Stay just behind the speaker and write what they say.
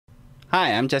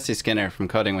Hi, I'm Jesse Skinner from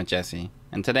Coding with Jesse,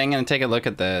 and today I'm going to take a look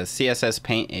at the CSS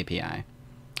Paint API.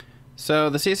 So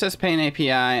the CSS Paint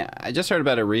API, I just heard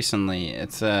about it recently.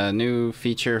 It's a new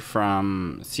feature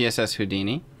from CSS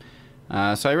Houdini.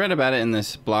 So I read about it in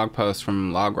this blog post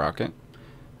from LogRocket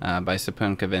by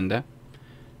Sapun Kavinda.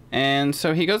 And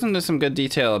so he goes into some good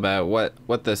detail about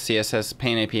what the CSS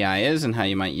Paint API is and how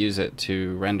you might use it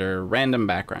to render random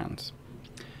backgrounds.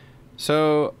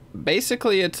 So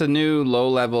basically it's a new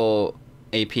low-level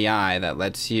API that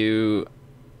lets you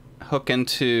hook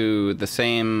into the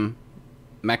same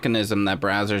mechanism that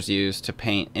browsers use to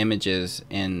paint images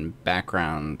in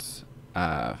backgrounds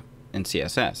in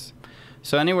CSS.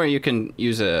 So anywhere you can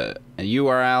use a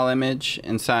URL image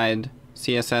inside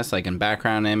CSS, like in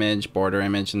background image, border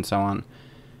image, and so on,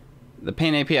 the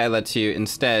Paint API lets you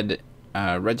instead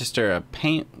register a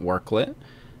paint worklet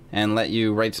and let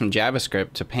you write some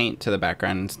JavaScript to paint to the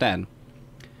background instead.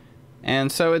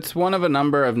 And so it's one of a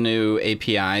number of new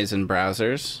APIs in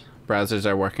browsers. Browsers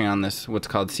are working on this, what's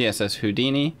called CSS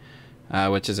Houdini,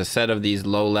 which is a set of these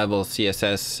low-level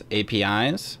CSS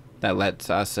APIs that lets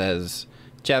us as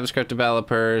JavaScript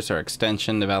developers or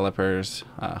extension developers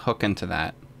hook into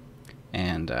that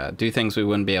and do things we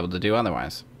wouldn't be able to do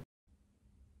otherwise.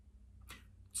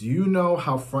 Do you know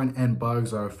how front-end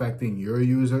bugs are affecting your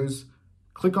users?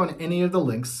 Click on any of the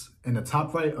links in the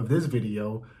top right of this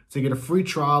video to get a free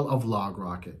trial of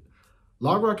LogRocket.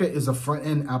 LogRocket is a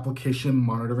front-end application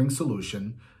monitoring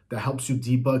solution that helps you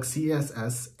debug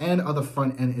CSS and other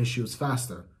front-end issues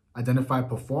faster, identify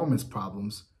performance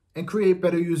problems, and create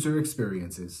better user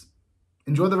experiences.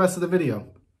 Enjoy the rest of the video.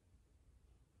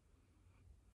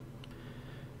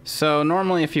 So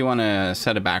normally if you want to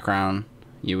set a background,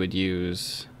 you would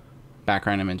use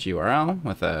background image URL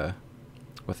with a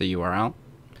URL.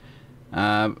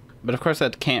 But of course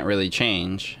that can't really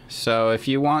change. So if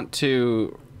you want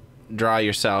to draw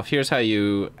yourself, here's how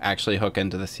you actually hook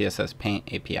into the CSS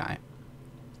Paint API.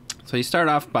 So you start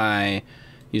off by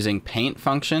using paint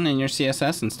function in your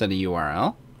CSS instead of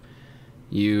URL.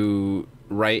 You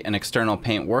write an external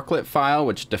paint worklet file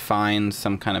which defines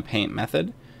some kind of paint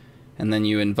method, and then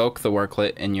you invoke the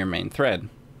worklet in your main thread.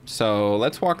 So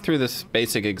let's walk through this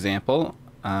basic example.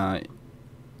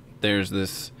 There's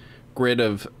this grid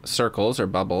of circles or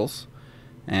bubbles,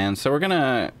 and so we're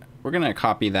gonna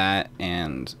copy that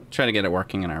and try to get it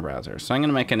working in our browser. So I'm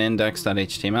gonna make an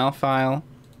index.html file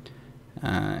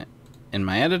in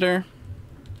my editor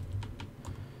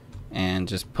and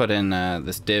just put in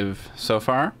this div so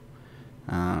far.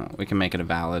 We can make it a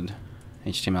valid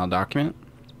HTML document,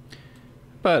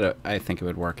 but I think it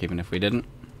would work even if we didn't.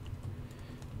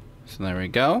 So there we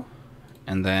go.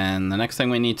 And then the next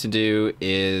thing we need to do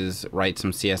is write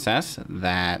some CSS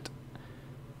that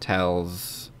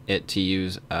tells it to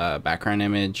use a background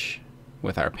image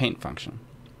with our paint function.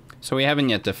 So we haven't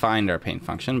yet defined our paint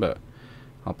function, but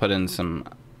I'll put in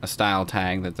a style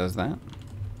tag that does that.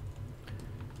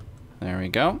 There we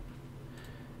go.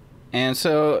 And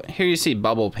so here you see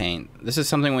bubble paint. This is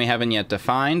something we haven't yet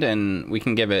defined, and we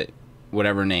can give it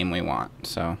whatever name we want.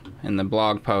 So in the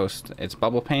blog post, it's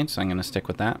bubble paint, so I'm going to stick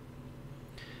with that.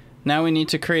 Now we need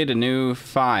to create a new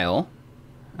file.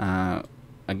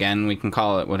 Again, we can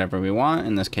call it whatever we want.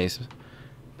 In this case,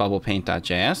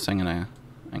 bubblepaint.js. I'm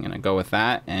gonna go with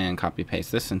that and copy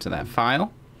paste this into that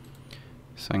file.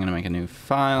 So I'm gonna make a new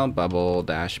file,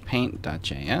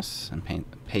 bubble-paint.js, and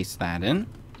paste that in.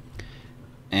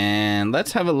 And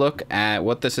let's have a look at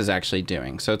what this is actually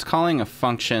doing. So it's calling a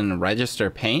function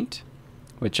register paint,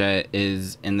 which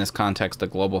is in this context a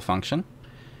global function.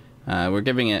 We're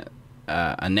giving it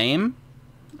a name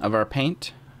of our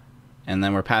paint, and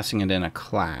then we're passing it in a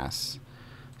class.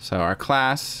 So our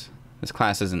class, this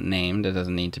class isn't named, it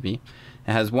doesn't need to be.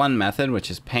 It has one method, which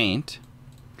is paint,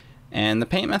 and the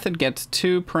paint method gets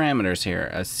two parameters here,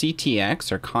 a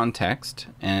CTX or context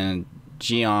and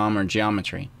geom or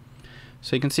geometry.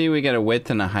 So you can see we get a width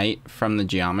and a height from the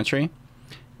geometry,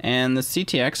 and the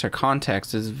CTX or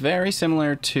context is very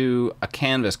similar to a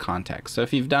canvas context. So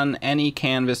if you've done any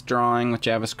canvas drawing with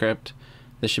JavaScript,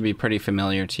 this should be pretty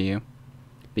familiar to you.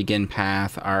 Begin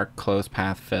path, arc, close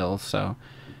path, fill. So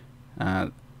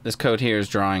this code here is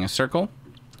drawing a circle.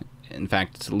 In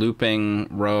fact, it's looping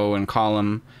row and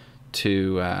column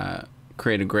to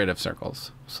create a grid of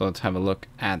circles. So let's have a look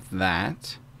at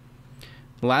that.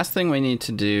 The last thing we need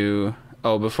to do,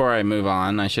 before I move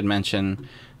on, I should mention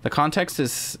the context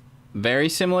is very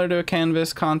similar to a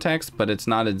canvas context, but it's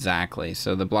not exactly.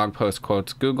 So the blog post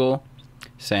quotes Google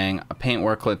saying a paint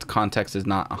worklet's context is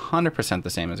not 100% the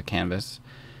same as a canvas.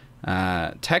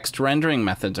 Text rendering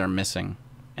methods are missing,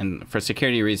 and for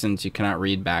security reasons you cannot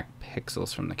read back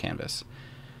pixels from the canvas.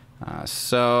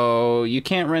 So you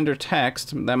can't render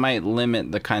text. That might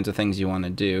limit the kinds of things you want to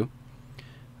do,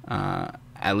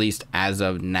 at least as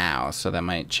of now. So that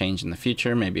might change in the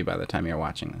future, maybe by the time you're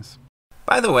watching this.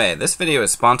 By the way, this video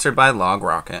is sponsored by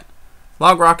LogRocket.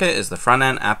 LogRocket is the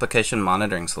front-end application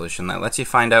monitoring solution that lets you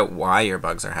find out why your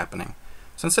bugs are happening.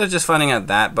 So instead of just finding out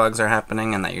that bugs are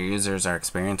happening and that your users are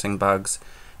experiencing bugs,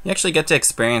 you actually get to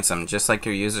experience them just like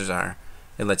your users are.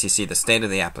 It lets you see the state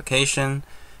of the application.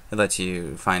 It lets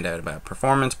you find out about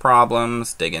performance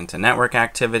problems, dig into network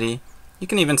activity. You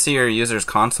can even see your users'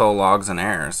 console logs and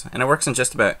errors, and it works in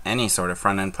just about any sort of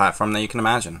front-end platform that you can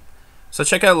imagine. So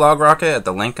check out LogRocket at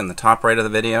the link in the top right of the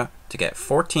video to get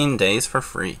 14 days for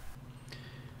free.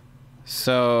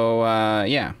 So,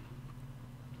 yeah.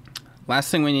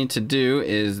 Last thing we need to do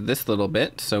is this little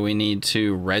bit. So we need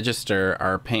to register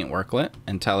our Paint worklet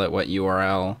and tell it what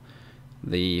URL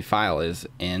the file is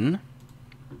in.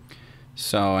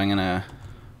 So I'm gonna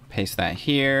paste that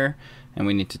here, and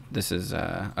we need to, this is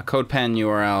a CodePen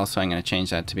URL, so I'm gonna change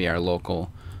that to be our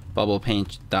local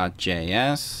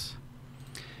bubblepaint.js.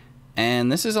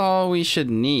 And this is all we should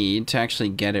need to actually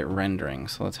get it rendering.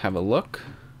 So let's have a look,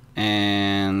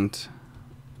 and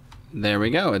there we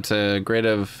go. It's a grid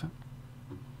of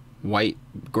white,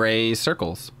 gray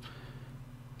circles.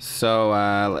 So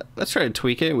let's try to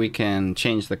tweak it. We can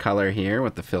change the color here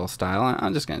with the fill style.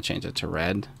 I'm just gonna change it to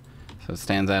red, so it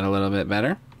stands out a little bit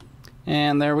better.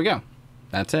 And there we go.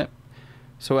 That's it.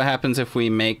 So what happens if we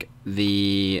make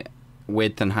the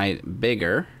width and height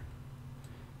bigger?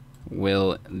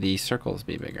 Will the circles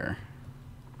be bigger?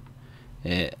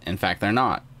 In fact, they're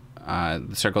not.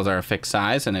 The circles are a fixed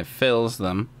size and it fills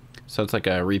them. So it's like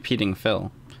a repeating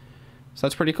fill. So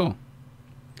that's pretty cool.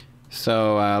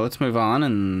 So let's move on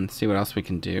and see what else we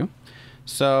can do.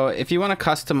 So if you want to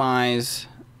customize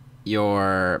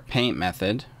your paint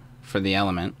method for the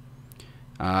element,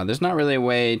 there's not really a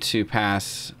way to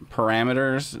pass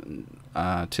parameters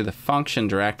to the function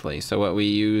directly. So what we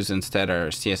use instead are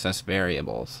CSS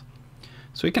variables.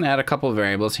 So we can add a couple of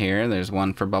variables here. There's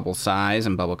one for bubble size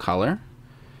and bubble color.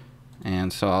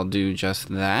 And so I'll do just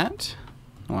that.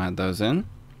 We'll add those in.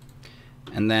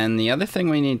 And then the other thing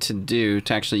we need to do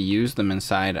to actually use them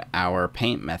inside our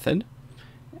paint method,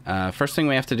 first thing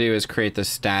we have to do is create the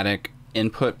static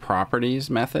input properties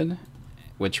method,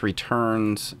 which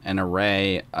returns an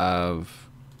array of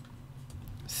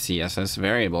CSS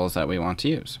variables that we want to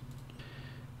use.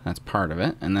 That's part of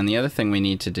it. And then the other thing we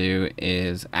need to do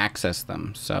is access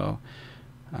them. So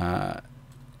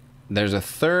there's a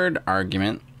third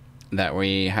argument that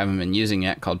we haven't been using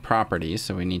yet called properties,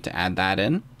 so we need to add that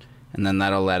in. And then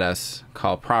that'll let us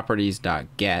call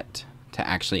properties.get to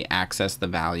actually access the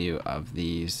value of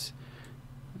these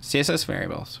CSS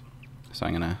variables. So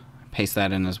I'm gonna paste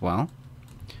that in as well.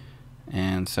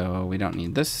 And so we don't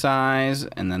need this size.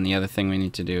 And then the other thing we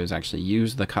need to do is actually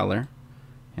use the color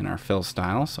in our fill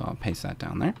style. So I'll paste that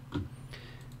down there.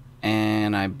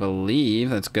 And I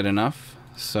believe that's good enough.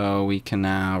 So we can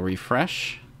now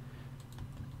refresh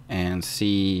and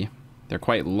see they're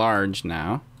quite large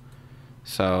now.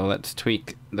 So let's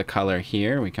tweak the color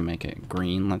here. We can make it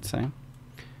green, let's say.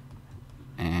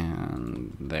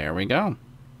 And there we go.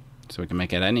 So we can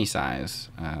make it any size.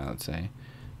 Let's say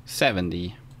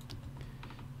 70.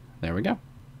 There we go.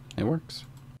 It works.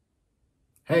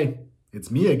 Hey,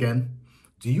 it's me again.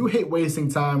 Do you hate wasting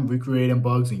time recreating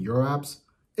bugs in your apps?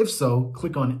 If so,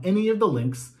 click on any of the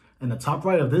links in the top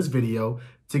right of this video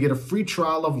to get a free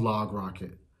trial of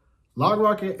LogRocket.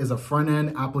 LogRocket is a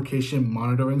front-end application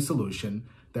monitoring solution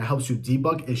that helps you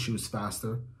debug issues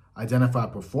faster, identify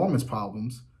performance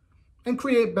problems, and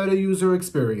create better user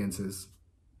experiences.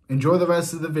 Enjoy the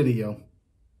rest of the video.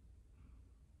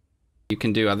 You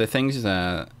can do other things.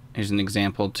 Here's an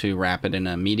example to wrap it in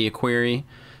a media query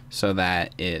so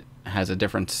that it has a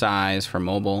different size for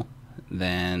mobile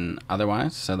than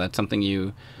otherwise. So that's something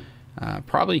you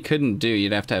probably couldn't do.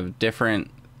 You'd have to have different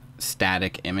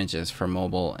static images for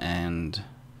mobile and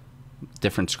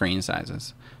different screen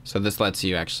sizes. So this lets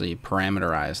you actually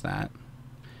parameterize that,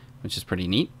 which is pretty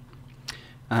neat.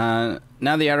 Now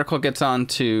the article gets on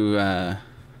to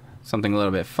something a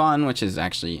little bit fun, which is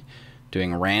actually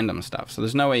doing random stuff. So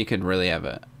there's no way you could really have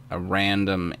a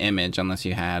random image unless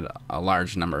you had a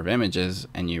large number of images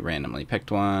and you randomly picked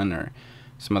one or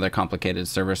some other complicated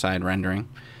server-side rendering.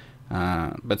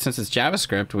 But since it's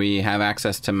JavaScript, we have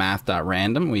access to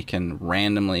math.random. We can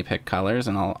randomly pick colors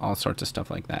and all sorts of stuff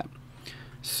like that.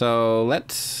 So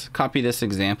let's copy this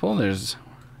example. There's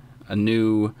a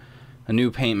new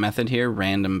paint method here,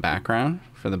 random background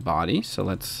for the body. So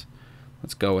let's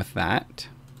go with that.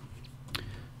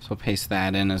 So we'll paste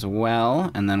that in as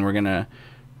well, and then we're gonna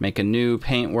make a new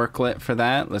paint worklet for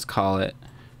that. Let's call it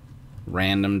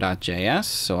random.js.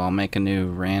 So I'll make a new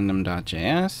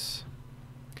random.js,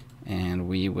 and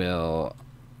we will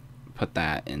put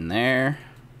that in there.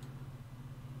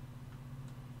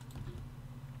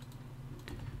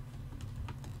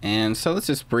 And so let's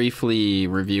just briefly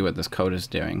review what this code is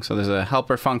doing. So there's a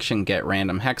helper function, get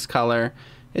random hex color.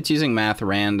 It's using math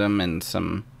random and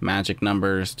some magic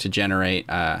numbers to generate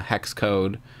a hex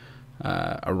code,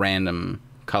 a random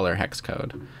color hex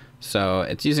code. So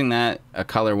it's using that, a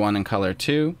color 1 and color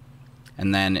 2,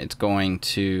 and then it's going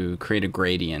to create a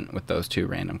gradient with those two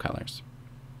random colors.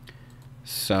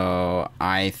 So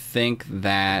I think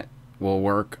that will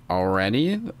work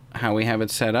already, how we have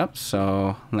it set up.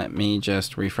 So let me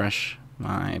just refresh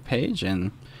my page,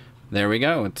 and there we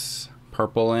go. It's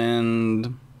purple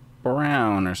and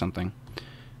brown or something.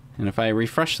 And if I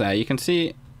refresh that, you can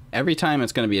see every time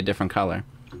it's going to be a different color.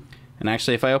 And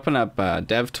actually, if I open up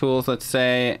DevTools, let's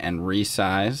say, and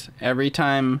resize, every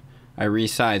time I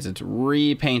resize, it's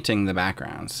repainting the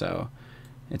background. So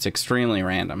it's extremely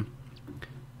random.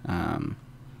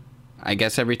 I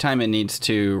guess every time it needs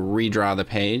to redraw the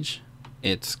page,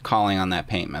 it's calling on that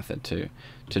paint method to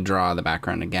draw the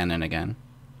background again and again.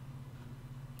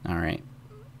 All right.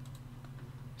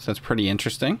 So that's pretty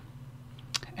interesting.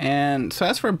 And so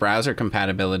as for browser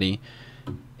compatibility,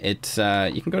 it's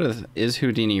you can go to is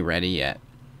Houdini ready yet?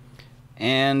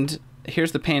 And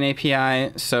here's the Paint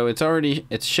API. So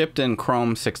it's shipped in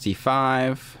Chrome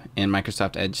 65, in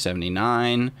Microsoft Edge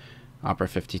 79, Opera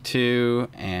 52,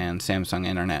 and Samsung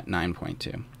Internet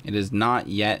 9.2. It is not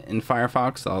yet in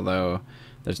Firefox, although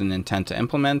there's an intent to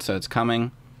implement, so it's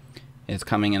coming. It's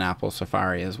coming in Apple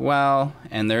Safari as well,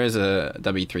 and there is a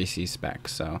W3C spec,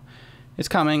 so it's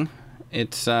coming.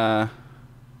 It's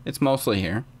mostly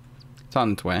here. It's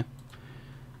on its way.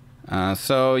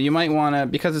 So you might want to,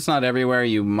 because it's not everywhere,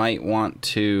 you might want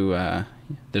to,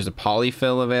 there's a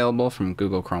polyfill available from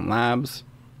Google Chrome Labs.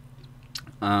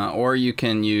 Or you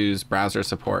can use browser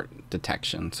support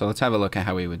detection. So let's have a look at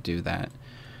how we would do that.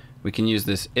 We can use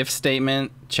this if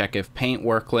statement, check if paint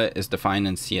worklet is defined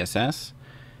in CSS.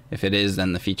 If it is,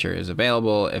 then the feature is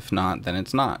available. If not, then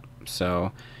it's not.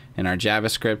 So in our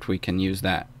JavaScript, we can use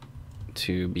that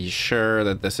to be sure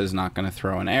that this is not going to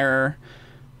throw an error.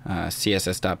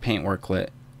 CSS.paint worklet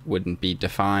wouldn't be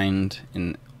defined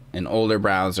in older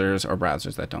browsers or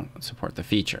browsers that don't support the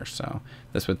feature. So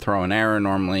this would throw an error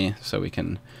normally, so we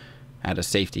can add a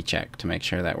safety check to make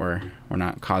sure that we're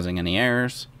not causing any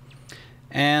errors.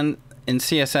 And in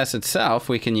CSS itself,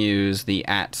 we can use the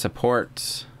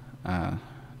 @supports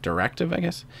directive, I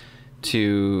guess,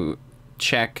 to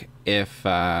check if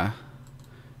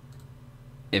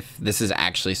this is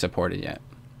actually supported yet.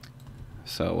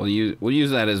 So we'll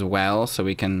use that as well, so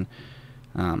we can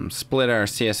split our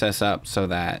CSS up so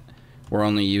that we're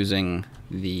only using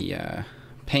the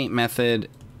paint method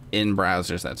in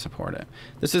browsers that support it.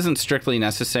 This isn't strictly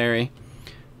necessary,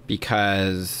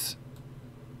 because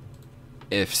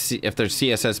if there's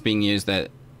CSS being used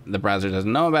that the browser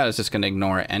doesn't know about, it's just going to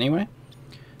ignore it anyway.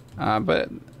 But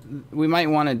we might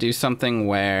want to do something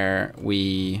where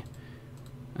we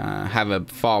have a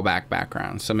fallback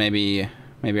background. So maybe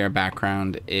our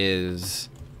background is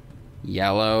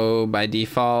yellow by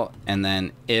default, and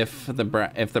then if the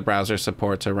browser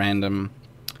supports a random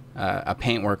a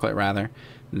paint worklet rather,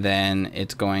 then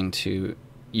it's going to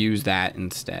use that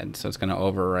instead. So it's going to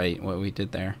overwrite what we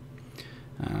did there.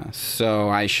 So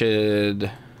I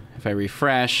should, if I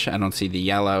refresh, I don't see the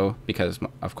yellow because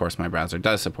of course my browser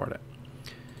does support it.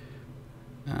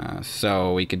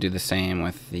 So we could do the same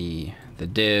with the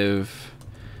div,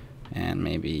 and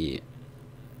maybe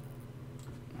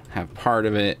have part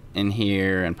of it in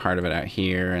here and part of it out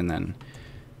here, and then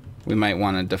we might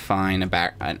want to define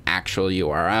an actual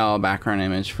URL background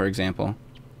image, for example.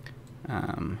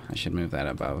 I should move that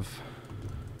above.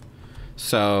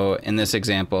 So in this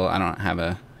example, I don't have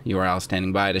a URL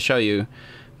standing by to show you,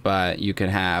 but you could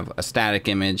have a static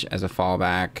image as a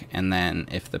fallback, and then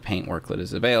if the paint worklet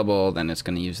is available, then it's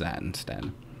going to use that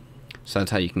instead. So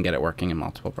that's how you can get it working in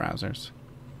multiple browsers,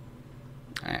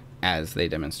 as they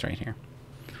demonstrate here.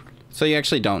 So you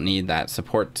actually don't need that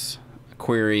supports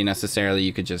query necessarily.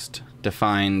 You could just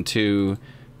define two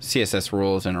CSS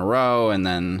rules in a row, and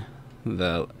then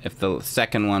if the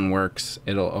second one works,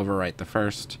 it'll overwrite the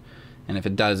first, and if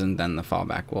it doesn't, then the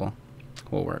fallback will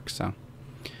work. So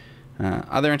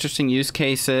other interesting use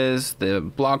cases, the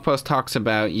blog post talks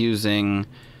about using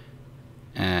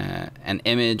an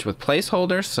image with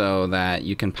placeholders so that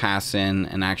you can pass in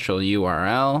an actual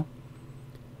URL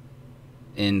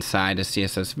inside a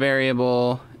CSS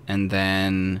variable, and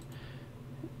then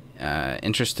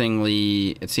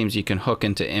Interestingly, it seems you can hook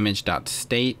into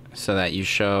image.state so that you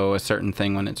show a certain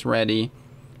thing when it's ready,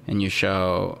 and you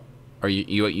show, or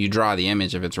you draw the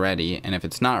image if it's ready, and if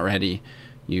it's not ready,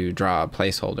 you draw a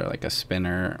placeholder like a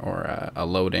spinner or a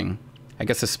loading. I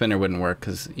guess a spinner wouldn't work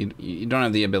because you don't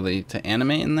have the ability to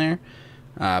animate in there,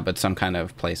 but some kind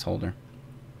of placeholder.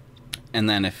 And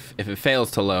then if it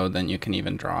fails to load, then you can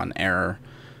even draw an error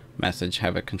message,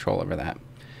 have a control over that.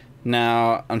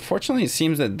 Now, unfortunately, it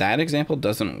seems that that example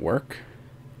doesn't work.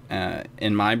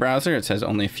 In my browser, it says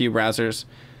only a few browsers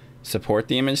support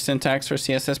the image syntax for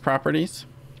CSS properties.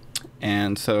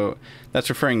 And so that's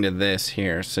referring to this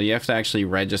here. So you have to actually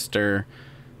register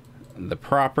the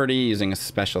property using a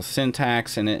special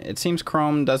syntax, and it seems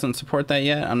Chrome doesn't support that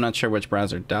yet. I'm not sure which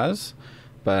browser does,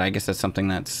 but I guess that's something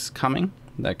that's coming.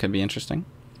 That could be interesting.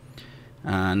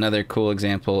 Another cool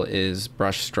example is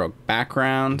brush stroke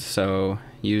background. So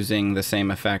using the same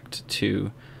effect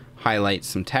to highlight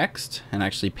some text and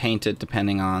actually paint it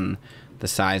depending on the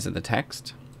size of the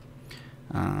text.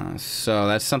 So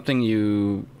that's something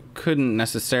you couldn't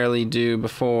necessarily do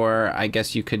before. I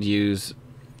guess you could use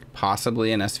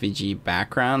possibly an SVG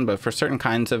background, but for certain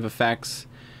kinds of effects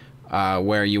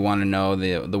where you want to know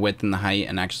the width and the height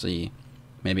and actually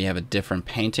maybe have a different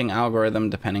painting algorithm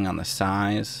depending on the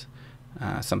size,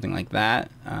 something like that,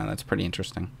 that's pretty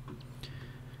interesting.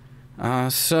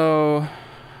 So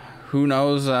who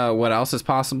knows what else is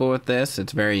possible with this?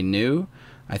 It's very new.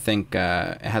 I think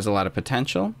it has a lot of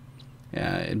potential.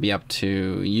 It'd be up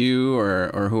to you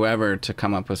or whoever to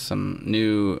come up with some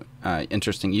new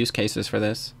interesting use cases for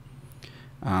this.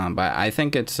 But I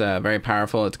think it's very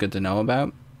powerful. It's good to know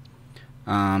about.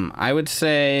 I would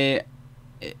say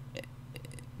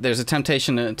there's a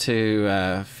temptation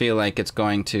to feel like it's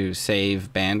going to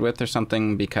save bandwidth or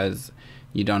something because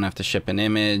you don't have to ship an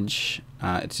image.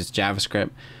 It's just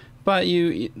JavaScript. But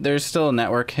there's still a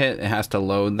network hit. It has to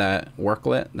load that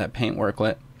worklet, that Paint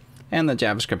worklet. And the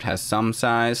JavaScript has some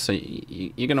size, so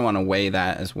you're going to want to weigh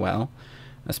that as well,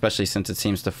 especially since it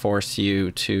seems to force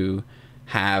you to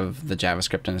have the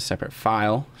JavaScript in a separate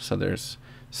file. So there's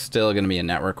still going to be a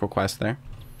network request there.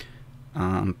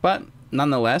 But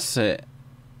nonetheless,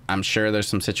 I'm sure there's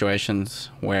some situations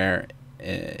where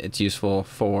it's useful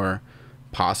for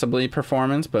possibly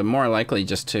performance, but more likely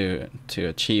just to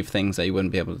achieve things that you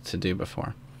wouldn't be able to do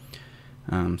before.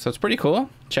 So it's pretty cool.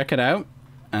 Check it out.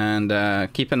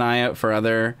 And keep an eye out for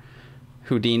other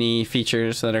Houdini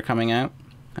features that are coming out.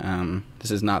 This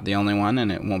is not the only one,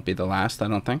 and it won't be the last, I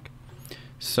don't think.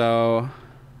 So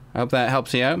I hope that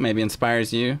helps you out, maybe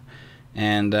inspires you.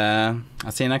 And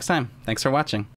I'll see you next time. Thanks for watching.